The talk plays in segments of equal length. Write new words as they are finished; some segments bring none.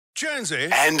Jonesy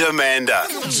and Amanda.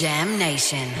 Jam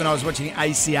Nation. When I was watching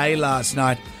ACA last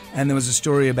night, and there was a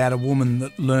story about a woman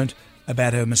that learnt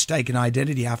about her mistaken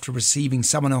identity after receiving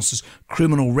someone else's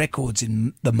criminal records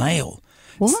in the mail.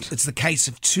 What? It's the case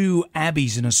of two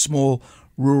Abbeys in a small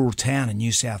rural town in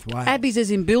New South Wales. Abbeys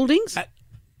as in buildings?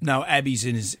 No,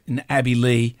 Abbeys in Abbey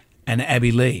Lee and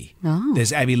Abbey Lee. Oh.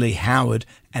 There's Abbey Lee Howard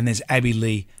and there's Abbey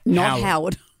Lee Not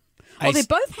Howard. Oh, they're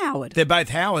both Howard. They're both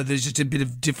Howard. There's just a bit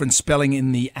of different spelling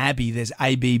in the Abbey. There's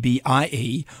Abbie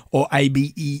or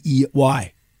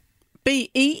Abeey.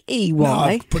 Beey. No,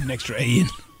 I've put an extra E in.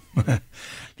 Have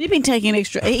you been taking an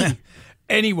extra E?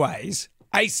 Anyways,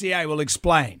 ACA will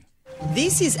explain.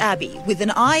 This is Abby with an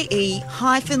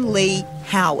IE-Lee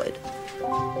Howard.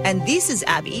 And this is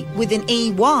Abby with an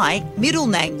EY, middle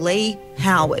name Lee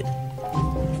Howard.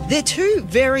 They're two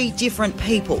very different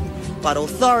people, but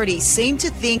authorities seem to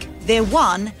think they're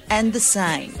one and the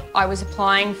same. I was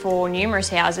applying for numerous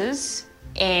houses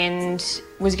and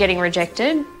was getting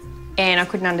rejected, and I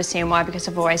couldn't understand why because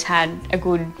I've always had a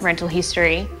good rental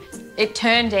history. It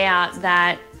turned out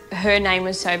that her name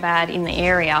was so bad in the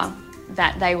area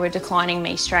that they were declining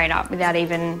me straight up without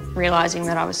even realising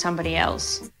that I was somebody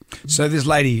else. So this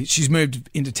lady, she's moved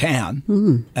into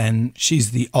town and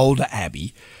she's the older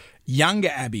Abby. Younger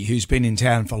Abby, who's been in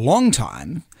town for a long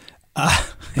time,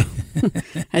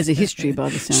 Has a history by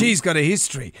the sound. she's got a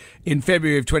history. In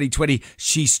February of 2020,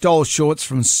 she stole shorts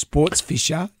from Sports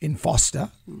Fisher in Foster.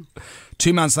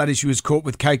 2 months later, she was caught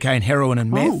with cocaine, heroin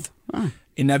and meth. Oh.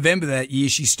 In November that year,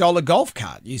 she stole a golf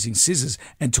cart using scissors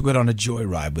and took it on a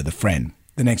joyride with a friend.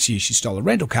 The next year, she stole a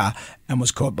rental car and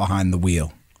was caught behind the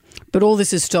wheel. But all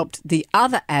this has stopped the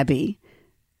other Abby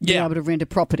being Yeah. able to rent a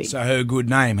property. So her good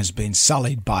name has been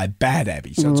sullied by bad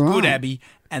Abby. So it's good Abby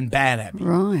and bad Abby.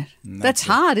 Right. That's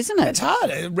hard, isn't it? It's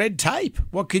hard. Red tape.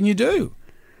 What can you do?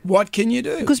 What can you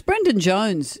do? Because Brendan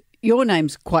Jones, your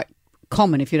name's quite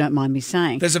common, if you don't mind me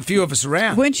saying. There's a few of us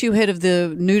around. Weren't you head of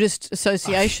the Nudist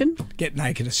Association? Get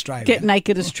Naked Australia. Get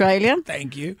Naked Australia?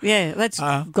 Thank you. Yeah, that's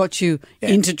got you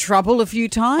into trouble a few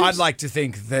times. I'd like to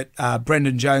think that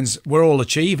Brendan Jones, we're all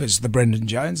achievers, the Brendan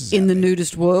Joneses. in the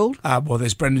nudist world. Well,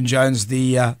 there's Brendan Jones,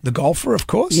 the golfer, of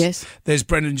course. Yes. There's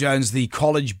Brendan Jones, the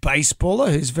college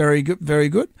baseballer, who's very good, very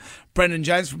good. Brendan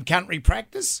Jones from Country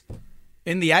Practice.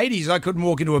 In the 80s, I couldn't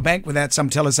walk into a bank without some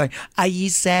teller saying, "Are you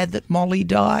sad that Molly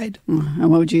died?"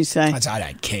 And what would you say? I'd say, I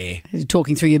don't care. You're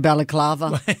talking through your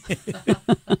balaclava.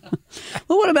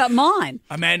 Well, what about mine?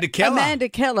 Amanda Keller. Amanda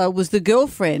Keller was the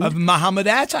girlfriend of Muhammad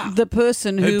Atta, the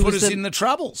person who put was us the in the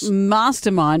troubles.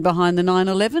 mastermind behind the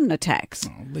 9/11 attacks.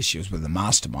 At least she was with the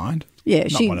mastermind. Yeah,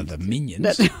 not she- one of the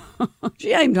minions.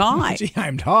 She aimed high. She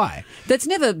aimed high. That's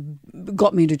never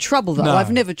got me into trouble, though. No.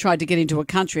 I've never tried to get into a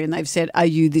country and they've said, "Are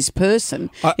you this person?"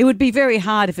 It would be very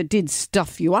hard if it did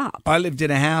stuff you up. I lived in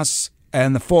a house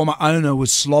and the former owner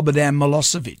was Slobodan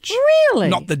Milosevic. Really?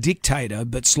 Not the dictator,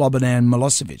 but Slobodan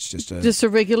Milosevic. Just a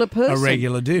regular person. a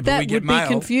regular dude. But That we get would be mail.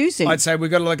 confusing. I'd say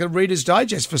we've got like a Reader's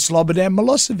Digest for Slobodan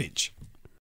Milosevic.